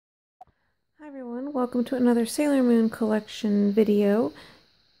Hi everyone, welcome to another Sailor Moon collection video.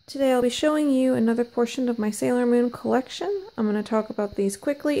 Today I'll be showing you another portion of my Sailor Moon collection. I'm going to talk about these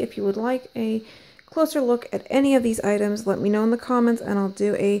quickly. If you would like a closer look at any of these items, let me know in the comments and I'll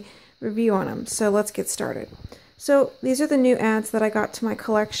do a review on them. So let's get started. So these are the new adds that I got to my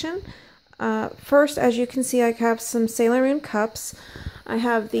collection. First, as you can see, I have some Sailor Moon cups. I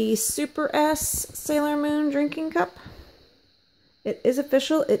have the Super S Sailor Moon drinking cup. It is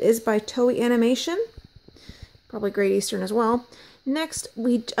official. It is by Toei Animation. Probably Great Eastern as well. Next,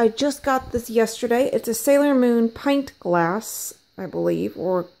 I just got this yesterday. It's a Sailor Moon pint glass, I believe,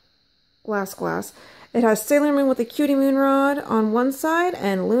 or glass. It has Sailor Moon with a Cutie Moon Rod on one side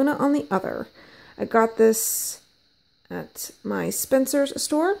and Luna on the other. I got this at my Spencer's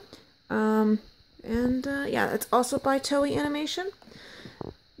store. Yeah, it's also by Toei Animation.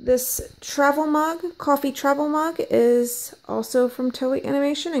 This travel mug, coffee travel mug, is also from Toei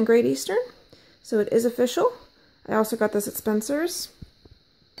Animation and Great Eastern, so it is official. I also got this at Spencer's.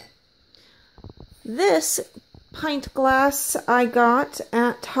 This pint glass I got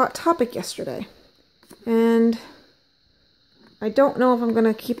at Hot Topic yesterday, and I don't know if I'm going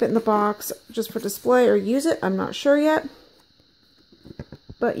to keep it in the box just for display or use it. I'm not sure yet,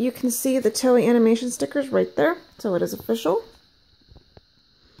 but you can see the Toei Animation stickers right there, so it is official.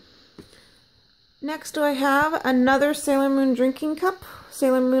 Next, I have another Sailor Moon drinking cup.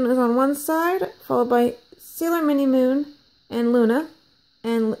 Sailor Moon is on one side, followed by Sailor Mini Moon and Luna,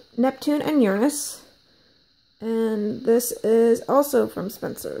 and Neptune and Uranus. And this is also from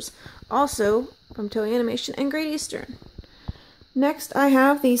Spencer's, also from Toei Animation and Great Eastern. Next, I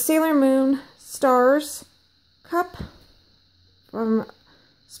have the Sailor Moon Stars cup from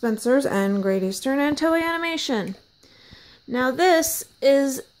Spencer's and Great Eastern and Toei Animation. Now this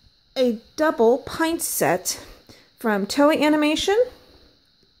is a double pint set from Toei Animation,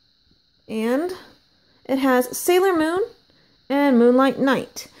 and it has Sailor Moon and Moonlight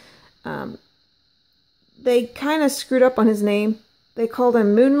Knight. They kind of screwed up on his name. They called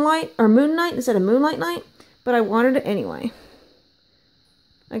him Moonlight or Moon Knight instead of Moonlight Knight, but I wanted it anyway.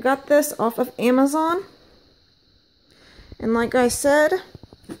 I got this off of Amazon, and like I said,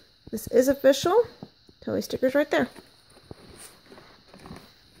 this is official. Toei stickers right there.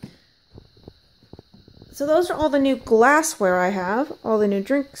 So those are all the new glassware I have, all the new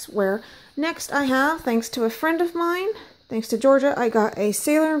drinksware. Next I have, thanks to a friend of mine, thanks to Georgia, I got a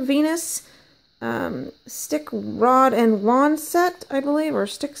Sailor Venus stick, rod, and wand set, I believe, or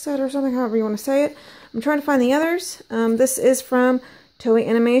stick set or something, however you want to say it. I'm trying to find the others. This is from Toei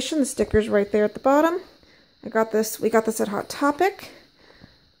Animation. The sticker's right there at the bottom. We got this at Hot Topic.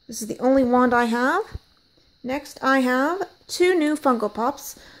 This is the only wand I have. Next I have two new Funko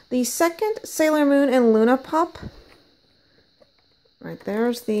Pops. The second Sailor Moon and Luna Pop. Right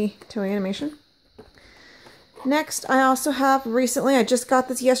there's the Toei Animation. Next, I also have recently, I just got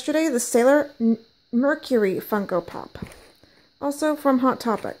this yesterday, the Sailor Mercury Funko Pop. Also from Hot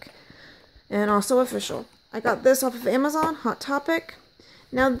Topic. And also official. I got this off of Amazon, Hot Topic.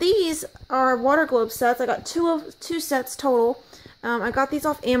 Now these are water globe sets. I got two sets total. I got these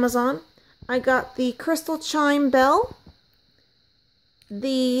off Amazon. I got the Crystal Chime Bell,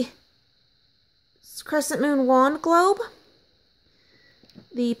 the Crescent Moon Wand Globe,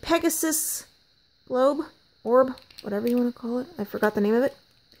 the Pegasus Globe, Orb, whatever you want to call it. I forgot the name of it.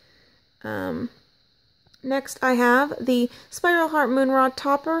 Next I have the Spiral Heart Moonrod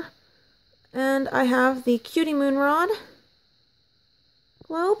Topper, and I have the Cutie Moonrod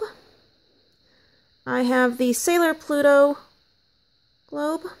Globe. I have the Sailor Pluto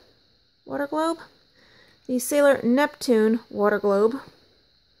Globe, Water Globe, the Sailor Neptune Water Globe,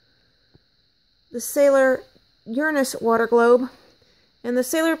 the Sailor Uranus Water Globe, and the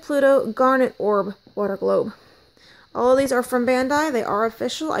Sailor Pluto Garnet Orb Water Globe. All of these are from Bandai. They are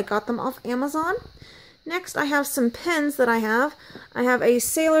official. I got them off Amazon. Next, I have some pins that I have. I have a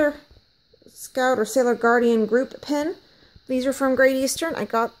Sailor Scout or Sailor Guardian group pin. These are from Great Eastern. I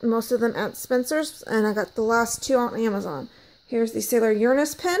got most of them at Spencer's, and I got the last two on Amazon. Here's the Sailor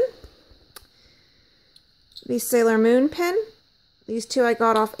Uranus pin, the Sailor Moon pin. These two I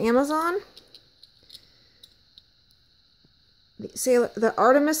got off Amazon. The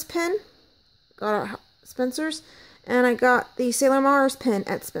Artemis pin, got at Spencer's, and I got the Sailor Mars pin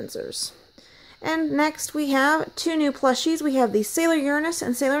at Spencer's. And next we have two new plushies. We have the Sailor Uranus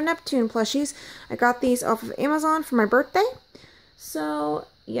and Sailor Neptune plushies. I got these off of Amazon for my birthday. So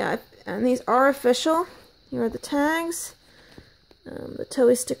yeah, and these are official. Here are the tags. The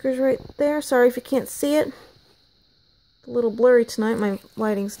Toei stickers right there. Sorry if you can't see it. It's a little blurry tonight. My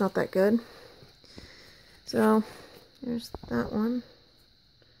lighting's not that good. So there's that one.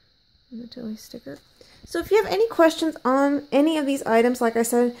 And the Tilly sticker. So if you have any questions on any of these items, like I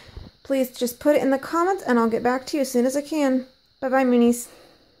said, please just put it in the comments and I'll get back to you as soon as I can. Bye-bye, Moonies.